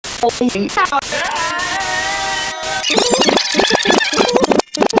I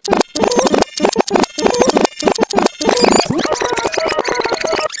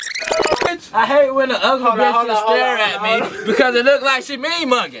hate when the ugly bitches stare at me because it looks like she mean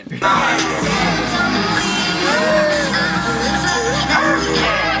mugging.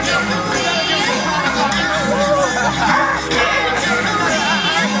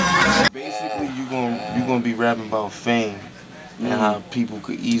 Basically, you gonna be rapping about fame and how people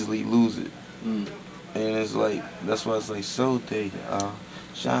could easily lose it. And it's like, that's why it's like, so they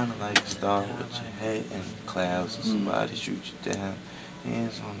shining like a star with your head in the clouds, and somebody shoot you down,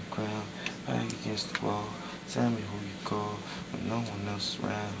 hands on the ground, back against the wall. Tell me who you call when no one else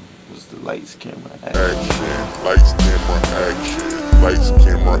around. Was the lights, camera, action. Lights, camera, action. Lights,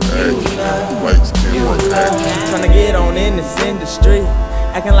 camera, action. Lights, camera, action. Trying to get on in this industry,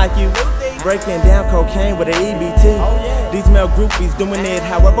 acting like you breaking down cocaine with an EBT. These male groupies doing it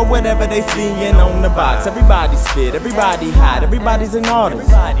however, whatever they seeing on the box. Everybody spit, everybody hot, everybody's an artist.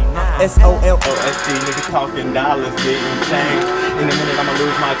 SOLOST, niggas talking dollars, getting change. In a minute I'ma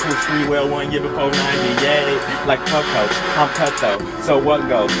lose my cool free well 1 year before 98. Like Pucko, I'm Cutto, so what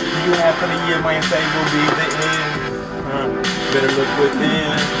goes? You have for the year, man, say will be the end. Better look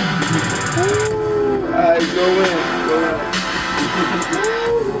within. Alright, go in.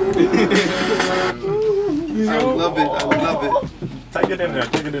 I love it. Take it in there,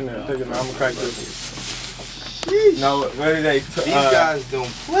 take it in there. I'm gonna crack this. No, what did they? These guys don't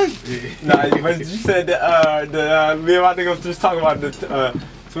play. No, but you said that me and my nigga was just talking about the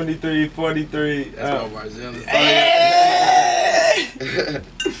 23, 43. That's what Barzell.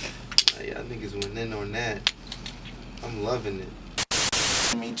 Y'all niggas went in on that. I'm loving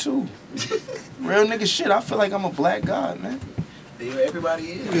it. Me too. Real nigga shit. I feel like I'm a black god, man. Everybody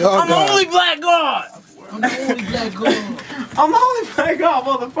is. I'm the only black god. I'm the only black god. I'm the only black god,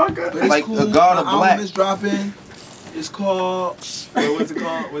 motherfucker. Like cool. the god of My black. album is dropping. It's called. What's it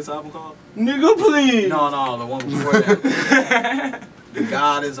called? What's the album called? Nigga, please. No, the one before that. The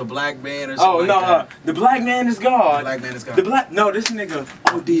God is a black man or something. Oh no, the black man is God. The black man is God. This nigga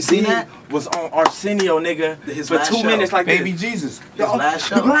ODZ was on Arsenio, nigga, for 2 minutes like Baby Jesus. His last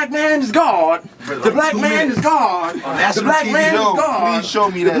show. The black man is God. The black man is God. The black man is God. Please show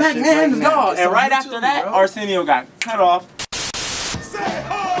me that. The black man is God. And right after that, Arsenio got cut off.